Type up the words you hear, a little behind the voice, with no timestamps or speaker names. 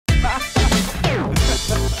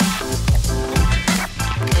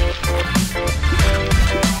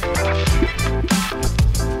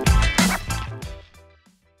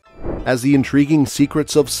As the intriguing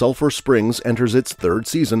Secrets of Sulphur Springs enters its third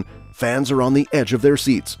season, fans are on the edge of their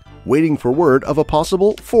seats, waiting for word of a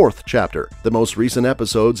possible fourth chapter. The most recent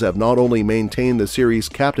episodes have not only maintained the series'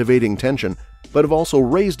 captivating tension, but have also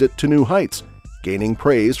raised it to new heights, gaining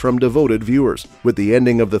praise from devoted viewers. With the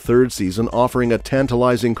ending of the third season offering a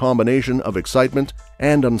tantalizing combination of excitement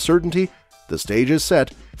and uncertainty, the stage is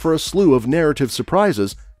set for a slew of narrative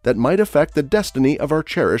surprises that might affect the destiny of our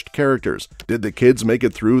cherished characters. Did the kids make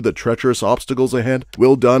it through the treacherous obstacles ahead?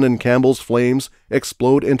 Will Dunn and Campbell's flames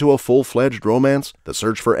explode into a full-fledged romance? The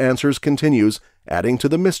search for answers continues, adding to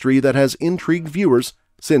the mystery that has intrigued viewers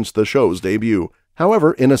since the show's debut.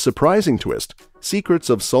 However, in a surprising twist, Secrets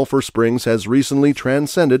of Sulphur Springs has recently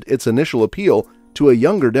transcended its initial appeal to a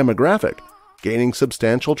younger demographic, gaining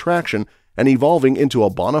substantial traction and evolving into a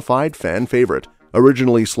bona fide fan favorite.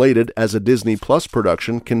 Originally slated as a Disney Plus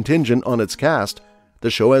production contingent on its cast,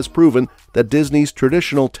 the show has proven that Disney's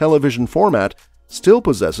traditional television format still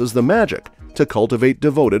possesses the magic to cultivate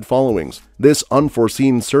devoted followings. This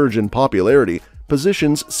unforeseen surge in popularity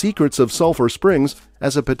positions Secrets of Sulphur Springs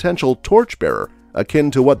as a potential torchbearer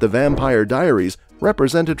akin to what The Vampire Diaries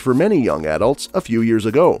represented for many young adults a few years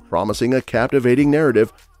ago, promising a captivating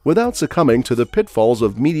narrative without succumbing to the pitfalls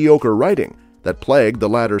of mediocre writing that plagued the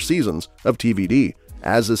latter seasons of TVD.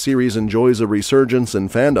 As the series enjoys a resurgence in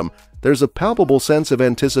fandom, there's a palpable sense of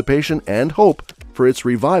anticipation and hope for its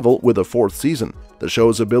revival with a fourth season. The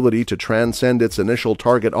show's ability to transcend its initial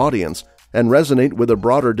target audience and resonate with a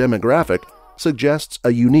broader demographic suggests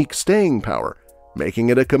a unique staying power, making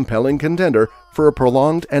it a compelling contender for a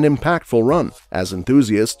prolonged and impactful run. As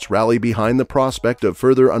enthusiasts rally behind the prospect of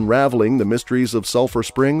further unraveling the mysteries of Sulphur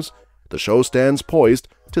Springs, the show stands poised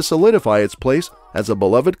to solidify its place as a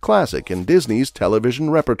beloved classic in Disney's television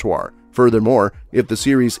repertoire. Furthermore, if the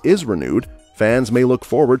series is renewed, fans may look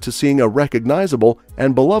forward to seeing a recognizable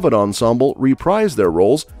and beloved ensemble reprise their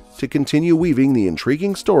roles to continue weaving the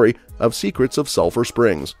intriguing story of Secrets of Sulphur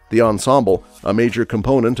Springs. The ensemble, a major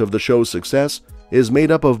component of the show's success, is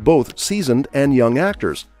made up of both seasoned and young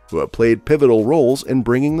actors who have played pivotal roles in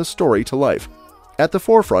bringing the story to life. At the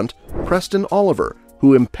forefront, Preston Oliver,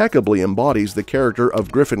 who impeccably embodies the character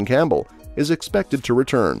of Griffin Campbell, is expected to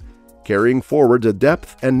return, carrying forward the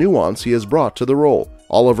depth and nuance he has brought to the role.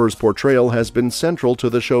 Oliver's portrayal has been central to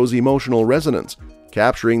the show's emotional resonance,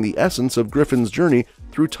 capturing the essence of Griffin's journey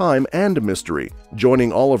through time and mystery.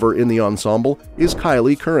 Joining Oliver in the ensemble is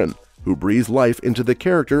Kyliegh Curran, who breathed life into the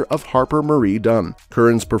character of Harper Marie Dunn.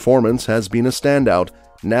 Curran's performance has been a standout,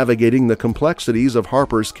 navigating the complexities of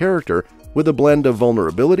Harper's character with a blend of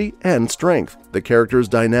vulnerability and strength. The character's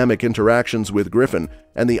dynamic interactions with Griffin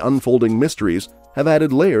and the unfolding mysteries have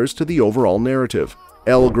added layers to the overall narrative.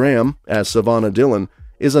 Elle Graham, as Savannah Dillon,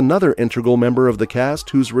 is another integral member of the cast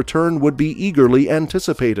whose return would be eagerly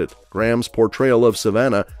anticipated. Graham's portrayal of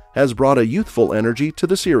Savannah has brought a youthful energy to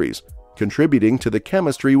the series, contributing to the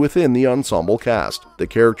chemistry within the ensemble cast. The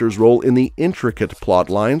character's role in the intricate plot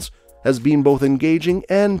lines has been both engaging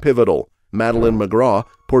and pivotal. Madeline McGraw,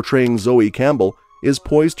 portraying Zoe Campbell, is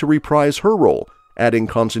poised to reprise her role, adding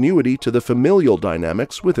continuity to the familial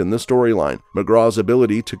dynamics within the storyline. McGraw's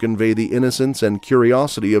ability to convey the innocence and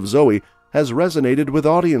curiosity of Zoe has resonated with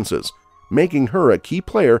audiences, making her a key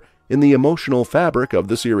player in the emotional fabric of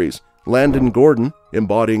the series. Landon Gordon,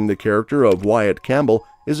 embodying the character of Wyatt Campbell,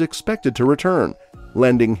 is expected to return,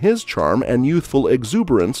 lending his charm and youthful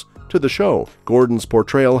exuberance to the show. Gordon's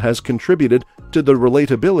portrayal has contributed to the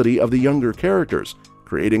relatability of the younger characters,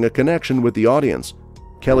 creating a connection with the audience.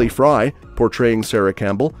 Kelly Fry, portraying Sarah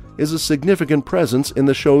Campbell, is a significant presence in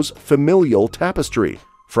the show's familial tapestry.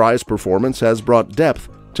 Fry's performance has brought depth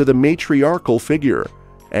to the matriarchal figure,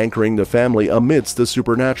 anchoring the family amidst the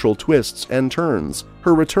supernatural twists and turns.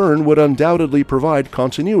 Her return would undoubtedly provide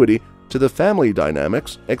continuity to the family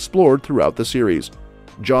dynamics explored throughout the series.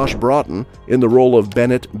 Josh Broughton, in the role of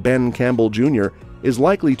Bennett Ben Campbell Jr., is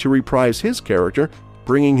likely to reprise his character,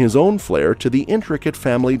 bringing his own flair to the intricate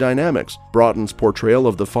family dynamics. Broughton's portrayal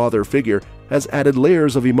of the father figure has added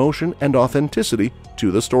layers of emotion and authenticity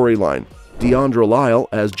to the storyline. Deandra Lyle,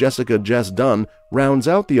 as Jessica Jess Dunn, rounds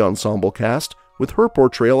out the ensemble cast with her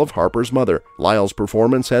portrayal of Harper's mother. Lyle's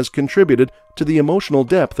performance has contributed to the emotional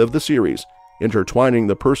depth of the series, intertwining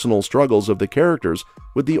the personal struggles of the characters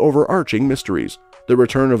with the overarching mysteries. The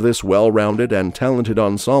return of this well-rounded and talented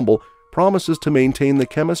ensemble promises to maintain the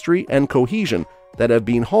chemistry and cohesion that have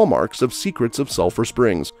been hallmarks of Secrets of Sulphur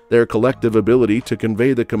Springs. Their collective ability to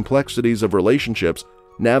convey the complexities of relationships,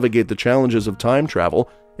 navigate the challenges of time travel,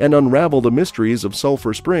 and unravel the mysteries of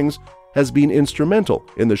Sulphur Springs has been instrumental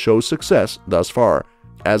in the show's success thus far.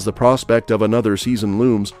 As the prospect of another season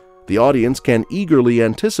looms, the audience can eagerly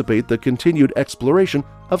anticipate the continued exploration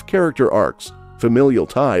of character arcs, familial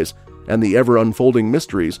ties, and the ever-unfolding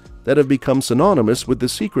mysteries that have become synonymous with the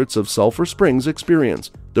Secrets of Sulphur Springs experience.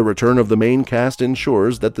 The return of the main cast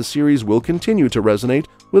ensures that the series will continue to resonate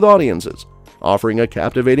with audiences, offering a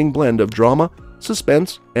captivating blend of drama,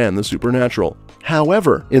 suspense, and the supernatural.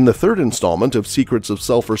 However, in the third installment of Secrets of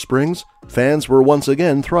Sulphur Springs, fans were once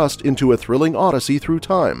again thrust into a thrilling odyssey through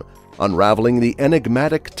time, unraveling the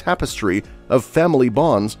enigmatic tapestry of family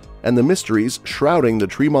bonds and the mysteries shrouding the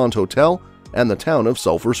Tremont Hotel and the town of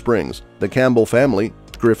Sulphur Springs. The Campbell family,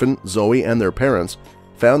 Griffin, Zoe, and their parents,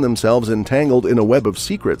 found themselves entangled in a web of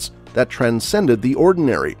secrets that transcended the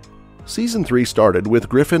ordinary. Season 3 started with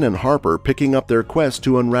Griffin and Harper picking up their quest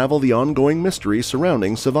to unravel the ongoing mystery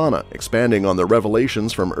surrounding Savannah. Expanding on the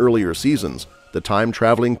revelations from earlier seasons, the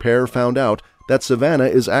time-traveling pair found out that Savannah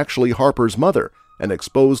is actually Harper's mother and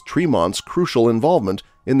exposed Tremont's crucial involvement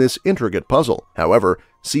in this intricate puzzle. However,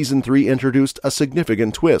 Season 3 introduced a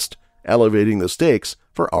significant twist, elevating the stakes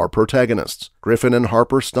for our protagonists. Griffin and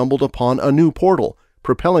Harper stumbled upon a new portal,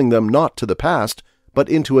 propelling them not to the past, but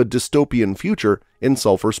into a dystopian future in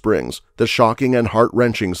Sulphur Springs. The shocking and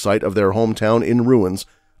heart-wrenching sight of their hometown in ruins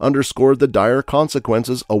underscored the dire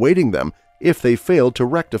consequences awaiting them if they failed to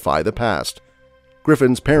rectify the past.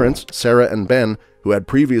 Griffin's parents, Sarah and Ben, who had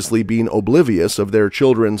previously been oblivious of their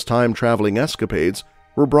children's time-traveling escapades,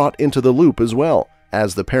 were brought into the loop as well.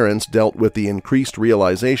 As the parents dealt with the increased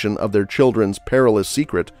realization of their children's perilous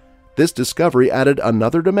secret, this discovery added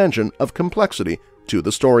another dimension of complexity to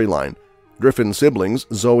the storyline. Griffin's siblings,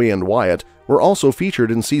 Zoe and Wyatt, were also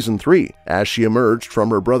featured in Season 3. As she emerged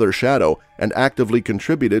from her brother Shadow and actively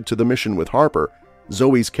contributed to the mission with Harper,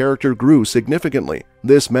 Zoe's character grew significantly.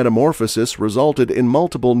 This metamorphosis resulted in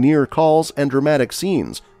multiple near calls and dramatic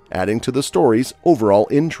scenes, adding to the story's overall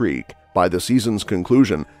intrigue. By the season's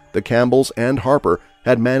conclusion, the Campbells and Harper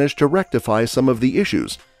had managed to rectify some of the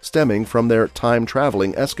issues stemming from their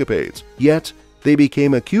time-traveling escapades. Yet, they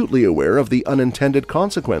became acutely aware of the unintended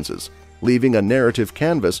consequences, leaving a narrative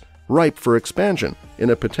canvas ripe for expansion in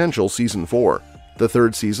a potential Season 4. The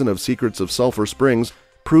third season of Secrets of Sulphur Springs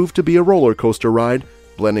proved to be a roller coaster ride,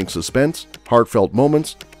 blending suspense, heartfelt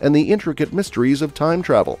moments, and the intricate mysteries of time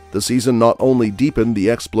travel. The season not only deepened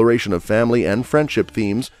the exploration of family and friendship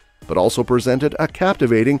themes, but also presented a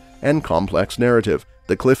captivating and complex narrative.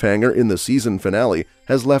 The cliffhanger in the season finale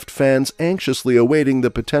has left fans anxiously awaiting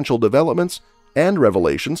the potential developments and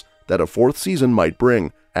revelations that a fourth season might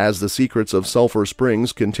bring. As the Secrets of Sulphur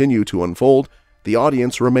Springs continue to unfold, the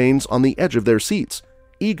audience remains on the edge of their seats,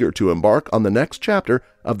 eager to embark on the next chapter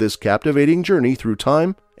of this captivating journey through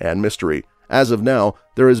time and mystery. As of now,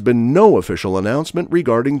 there has been no official announcement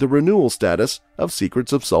regarding the renewal status of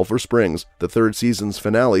Secrets of Sulphur Springs. The third season's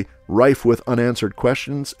finale, rife with unanswered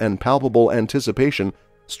questions and palpable anticipation,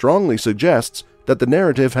 strongly suggests that the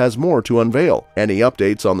narrative has more to unveil. Any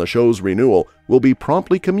updates on the show's renewal will be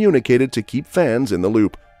promptly communicated to keep fans in the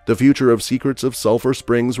loop. The future of Secrets of Sulphur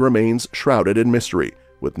Springs remains shrouded in mystery,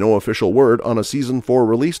 with no official word on a Season 4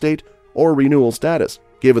 release date or renewal status.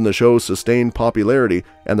 Given the show's sustained popularity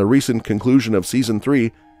and the recent conclusion of Season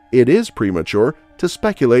 3, it is premature to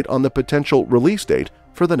speculate on the potential release date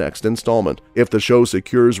for the next installment. If the show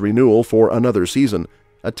secures renewal for another season,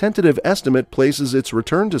 a tentative estimate places its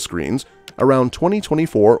return to screens around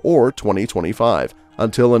 2024 or 2025.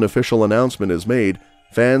 Until an official announcement is made,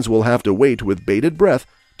 fans will have to wait with bated breath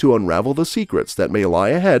to unravel the secrets that may lie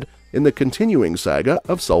ahead in the continuing saga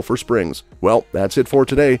of Sulphur Springs. Well, that's it for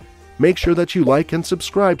today. Make sure that you like and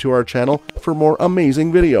subscribe to our channel for more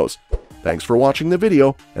amazing videos. Thanks for watching the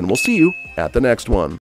video, and we'll see you at the next one.